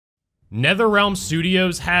NetherRealm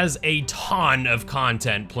Studios has a ton of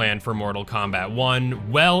content planned for Mortal Kombat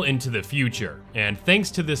 1 well into the future, and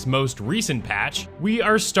thanks to this most recent patch, we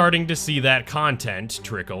are starting to see that content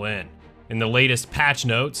trickle in. In the latest patch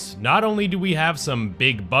notes, not only do we have some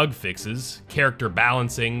big bug fixes, character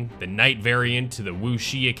balancing, the night variant to the Wu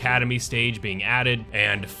Shi Academy stage being added,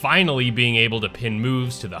 and finally being able to pin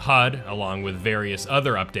moves to the HUD, along with various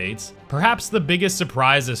other updates, perhaps the biggest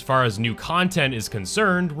surprise as far as new content is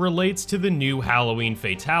concerned relates to the new Halloween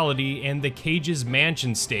Fatality and the Cage's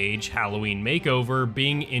Mansion stage Halloween makeover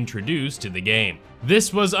being introduced to the game.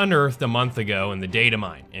 This was unearthed a month ago in the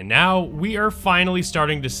datamine, and now we are finally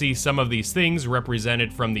starting to see some of these things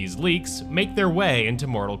represented from these leaks make their way into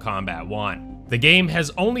Mortal Kombat 1. The game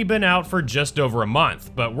has only been out for just over a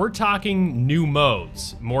month, but we're talking new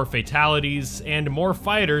modes, more fatalities, and more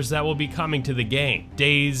fighters that will be coming to the game,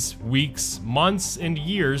 days, weeks, months, and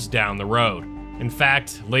years down the road. In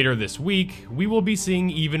fact, later this week, we will be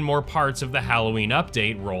seeing even more parts of the Halloween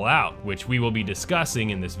update roll out, which we will be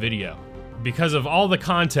discussing in this video. Because of all the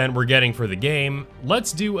content we're getting for the game,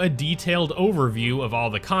 let's do a detailed overview of all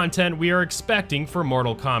the content we are expecting for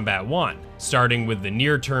Mortal Kombat 1, starting with the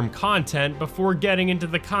near-term content before getting into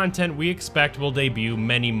the content we expect will debut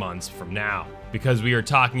many months from now. Because we are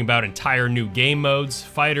talking about entire new game modes,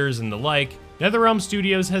 fighters, and the like, NetherRealm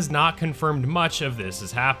Studios has not confirmed much of this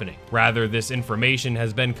is happening. Rather, this information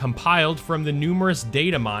has been compiled from the numerous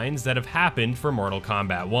data mines that have happened for Mortal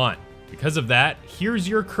Kombat 1. Because of that, here's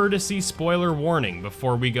your courtesy spoiler warning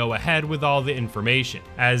before we go ahead with all the information,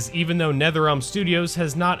 as even though NetherRealm Studios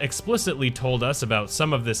has not explicitly told us about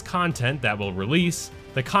some of this content that will release,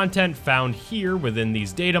 the content found here within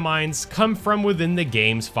these data mines come from within the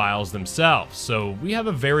game's files themselves, so we have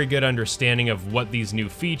a very good understanding of what these new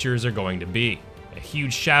features are going to be. A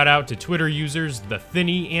huge shout out to Twitter users The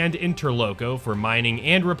Thinny and Interloko for mining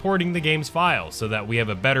and reporting the game's files so that we have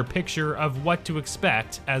a better picture of what to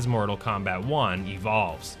expect as Mortal Kombat 1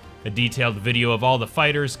 evolves. A detailed video of all the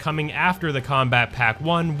fighters coming after the Combat Pack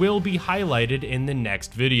 1 will be highlighted in the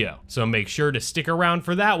next video, so make sure to stick around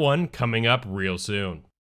for that one coming up real soon.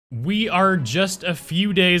 We are just a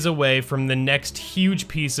few days away from the next huge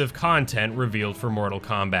piece of content revealed for Mortal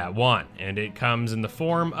Kombat 1, and it comes in the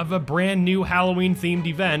form of a brand new Halloween-themed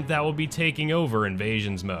event that will be taking over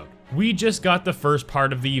Invasions mode. We just got the first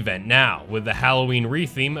part of the event now, with the Halloween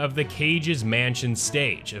retheme of the Cage's Mansion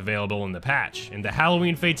stage available in the patch, and the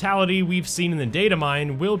Halloween Fatality we've seen in the data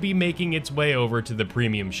mine will be making its way over to the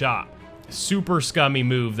premium shop. Super scummy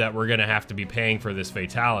move that we're gonna have to be paying for this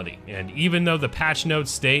fatality, and even though the patch notes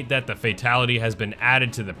state that the fatality has been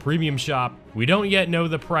added to the premium shop, we don't yet know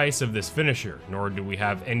the price of this finisher, nor do we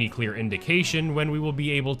have any clear indication when we will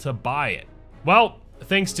be able to buy it. Well,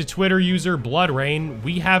 thanks to Twitter user BloodRain,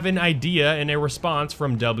 we have an idea and a response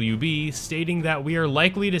from WB stating that we are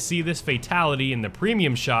likely to see this fatality in the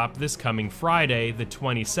premium shop this coming Friday, the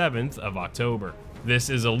 27th of October.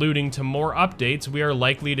 This is alluding to more updates we are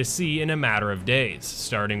likely to see in a matter of days,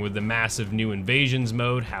 starting with the massive new Invasions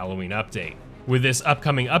mode Halloween update. With this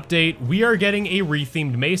upcoming update, we are getting a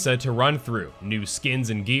rethemed Mesa to run through, new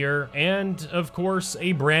skins and gear, and, of course,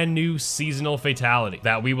 a brand new seasonal fatality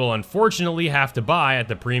that we will unfortunately have to buy at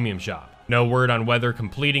the premium shop. No word on whether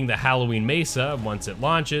completing the Halloween Mesa once it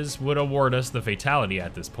launches would award us the fatality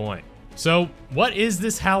at this point. So, what is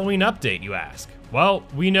this Halloween update, you ask? Well,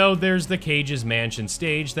 we know there's the Cage's Mansion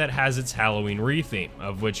stage that has its Halloween retheme,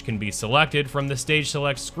 of which can be selected from the stage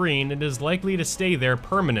select screen and is likely to stay there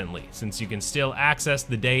permanently, since you can still access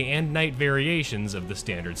the day and night variations of the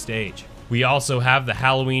standard stage. We also have the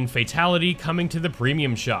Halloween Fatality coming to the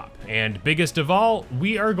premium shop, and biggest of all,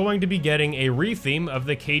 we are going to be getting a retheme of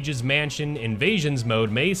the Cage's Mansion Invasions mode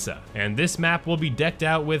Mesa, and this map will be decked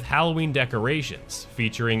out with Halloween decorations,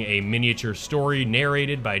 featuring a miniature story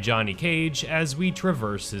narrated by Johnny Cage as we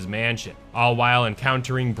traverse his mansion, all while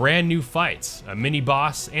encountering brand new fights, a mini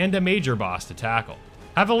boss and a major boss to tackle.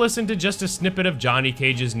 Have a listen to just a snippet of Johnny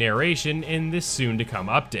Cage's narration in this soon-to-come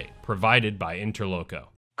update, provided by Interloko.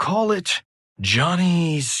 Call it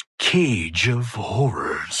Johnny's Cage of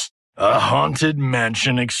Horrors. A haunted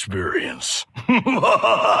mansion experience.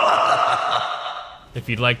 If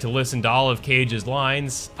you'd like to listen to all of Cage's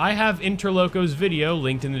lines, I have Interloko's video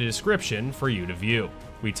linked in the description for you to view.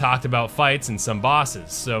 We talked about fights and some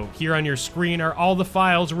bosses, so here on your screen are all the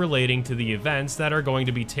files relating to the events that are going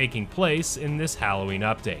to be taking place in this Halloween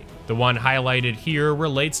update. The one highlighted here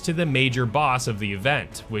relates to the major boss of the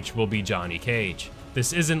event, which will be Johnny Cage.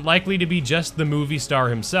 This isn't likely to be just the movie star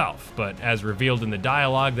himself, but as revealed in the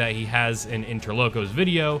dialogue that he has in Interloko's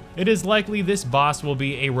video, it is likely this boss will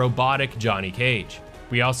be a robotic Johnny Cage.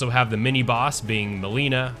 We also have the mini-boss being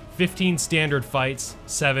Melina, 15 standard fights,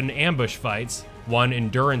 7 ambush fights, 1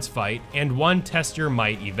 endurance fight, and 1 test your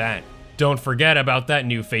might event. Don't forget about that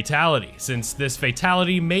new fatality, since this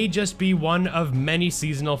fatality may just be one of many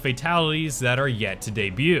seasonal fatalities that are yet to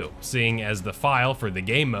debut, seeing as the file for the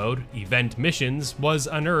game mode, Event Missions, was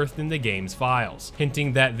unearthed in the game's files,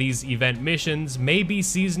 hinting that these event missions may be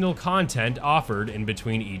seasonal content offered in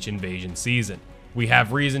between each invasion season. We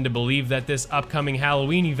have reason to believe that this upcoming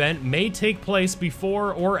Halloween event may take place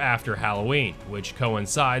before or after Halloween, which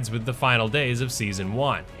coincides with the final days of Season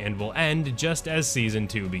 1, and will end just as Season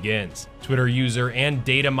 2 begins. Twitter user and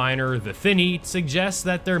data miner The Thinny suggests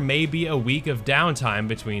that there may be a week of downtime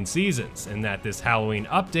between seasons, and that this Halloween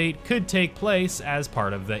update could take place as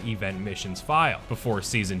part of the event missions file, before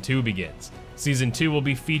Season 2 begins. Season 2 will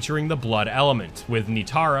be featuring the Blood Element, with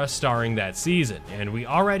Nitara starring that season, and we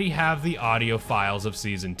already have the audio files of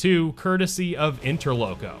Season 2 courtesy of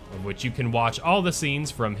Interloko, of which you can watch all the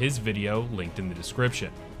scenes from his video linked in the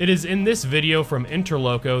description. It is in this video from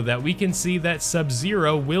Interloko that we can see that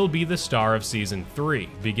Sub-Zero will be the star of Season 3,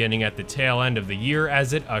 beginning at the tail end of the year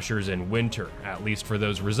as it ushers in winter, at least for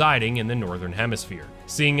those residing in the Northern Hemisphere.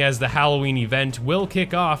 Seeing as the Halloween event will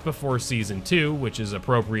kick off before Season 2, which is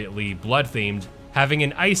appropriately blood-themed, having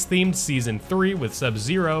an ice-themed Season 3 with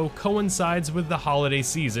Sub-Zero coincides with the holiday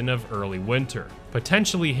season of early winter,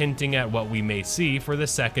 potentially hinting at what we may see for the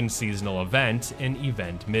second seasonal event in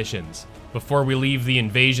Event Missions. Before we leave the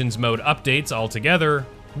Invasions mode updates altogether,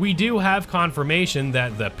 we do have confirmation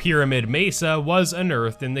that the Pyramid Mesa was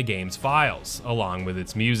unearthed in the game's files, along with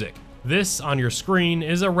its music. This, on your screen,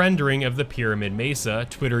 is a rendering of the Pyramid Mesa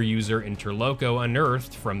Twitter user Interloko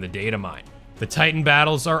unearthed from the datamine. The Titan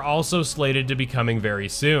battles are also slated to be coming very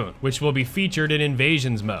soon, which will be featured in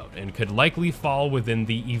Invasions mode and could likely fall within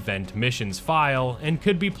the Event Missions file and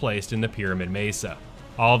could be placed in the Pyramid Mesa.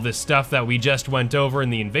 All of this stuff that we just went over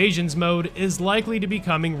in the Invasions mode is likely to be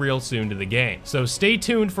coming real soon to the game, so stay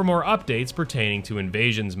tuned for more updates pertaining to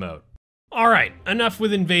Invasions mode. Alright, enough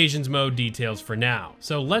with Invasions mode details for now,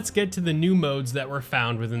 so let's get to the new modes that were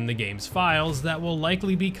found within the game's files that will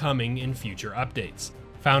likely be coming in future updates.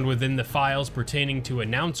 Found within the files pertaining to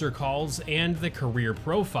announcer calls and the career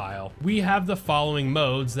profile, we have the following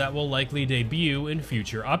modes that will likely debut in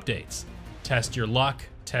future updates: Test Your Luck,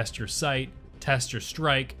 Test Your Sight, Test Your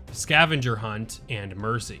Strike, Scavenger Hunt, and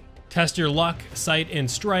Mercy. Test Your Luck, Sight, and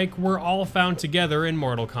Strike were all found together in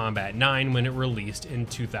Mortal Kombat 9 when it released in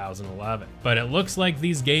 2011. But it looks like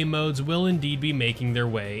these game modes will indeed be making their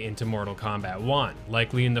way into Mortal Kombat 1,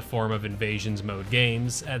 likely in the form of Invasions mode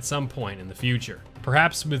games at some point in the future.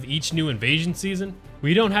 Perhaps with each new Invasion season?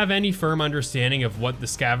 We don't have any firm understanding of what the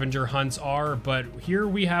scavenger hunts are, but here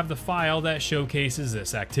we have the file that showcases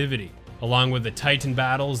this activity. Along with the Titan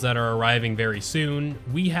battles that are arriving very soon,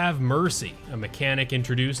 we have Mercy, a mechanic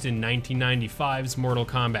introduced in 1995's Mortal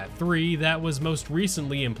Kombat 3 that was most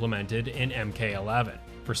recently implemented in MK11.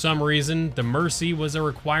 For some reason, the Mercy was a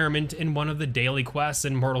requirement in one of the daily quests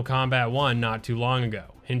in Mortal Kombat 1 not too long ago,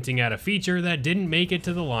 hinting at a feature that didn't make it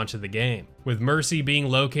to the launch of the game. With Mercy being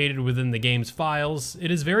located within the game's files,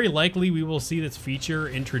 it is very likely we will see this feature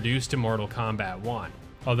introduced to Mortal Kombat 1.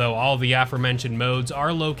 Although all the aforementioned modes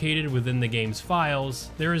are located within the game's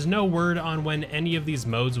files, there is no word on when any of these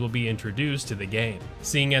modes will be introduced to the game.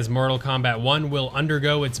 Seeing as Mortal Kombat 1 will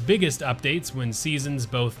undergo its biggest updates when seasons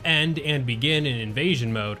both end and begin in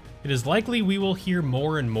Invasion mode, it is likely we will hear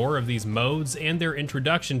more and more of these modes and their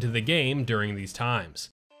introduction to the game during these times.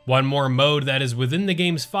 One more mode that is within the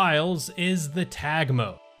game's files is the Tag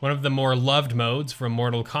mode. One of the more loved modes from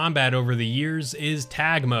Mortal Kombat over the years is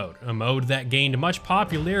Tag mode, a mode that gained much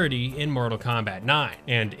popularity in Mortal Kombat 9,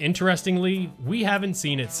 and interestingly, we haven't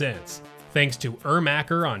seen it since. Thanks to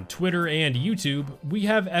Ermacker on Twitter and YouTube, we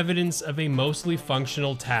have evidence of a mostly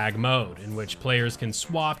functional tag mode in which players can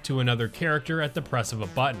swap to another character at the press of a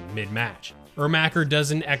button mid-match. Ermacker does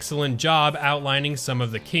an excellent job outlining some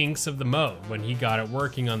of the kinks of the mode when he got it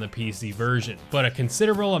working on the PC version, but a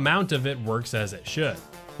considerable amount of it works as it should.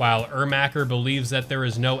 While Ermacker believes that there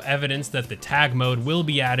is no evidence that the tag mode will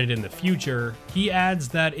be added in the future, he adds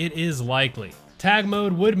that it is likely. Tag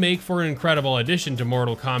mode would make for an incredible addition to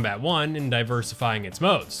Mortal Kombat 1 in diversifying its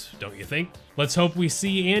modes, don't you think? Let's hope we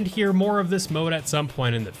see and hear more of this mode at some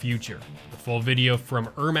point in the future. The full video from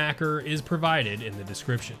Ermacker is provided in the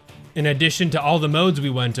description. In addition to all the modes we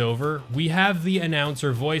went over, we have the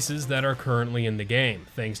announcer voices that are currently in the game,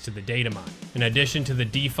 thanks to the datamine. In addition to the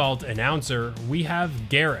default announcer, we have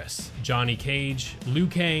Garrus, Johnny Cage, Liu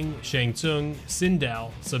Kang, Shang Tsung,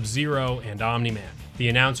 Sindel, Sub-Zero, and Omni-Man. The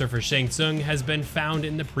announcer for Shang Tsung has been found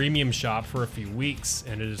in the premium shop for a few weeks,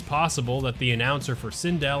 and it is possible that the announcer for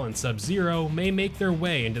Sindel and Sub-Zero may make their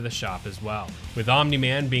way into the shop as well. With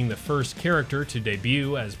Omni-Man being the first character to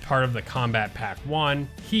debut as part of the Combat Pack 1,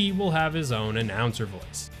 he will have his own announcer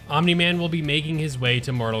voice. Omni-Man will be making his way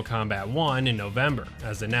to Mortal Kombat 1 in November,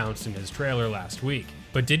 as announced in his trailer last week.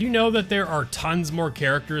 But did you know that there are tons more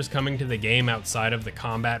characters coming to the game outside of the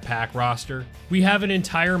Combat Pack roster? We have an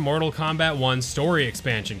entire Mortal Kombat 1 story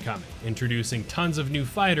expansion coming, introducing tons of new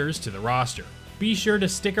fighters to the roster. Be sure to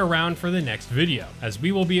stick around for the next video, as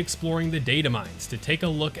we will be exploring the datamines to take a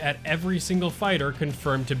look at every single fighter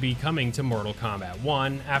confirmed to be coming to Mortal Kombat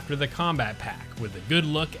 1 after the Combat Pack, with a good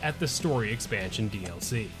look at the story expansion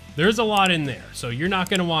DLC. There's a lot in there, so you're not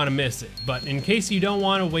going to want to miss it, but in case you don't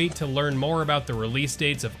want to wait to learn more about the release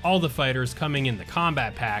dates of all the fighters coming in the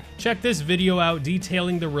Combat Pack, check this video out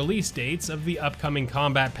detailing the release dates of the upcoming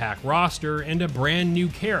Combat Pack roster and a brand new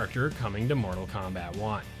character coming to Mortal Kombat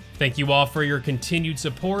 1. Thank you all for your continued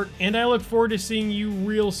support, and I look forward to seeing you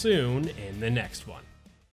real soon in the next one.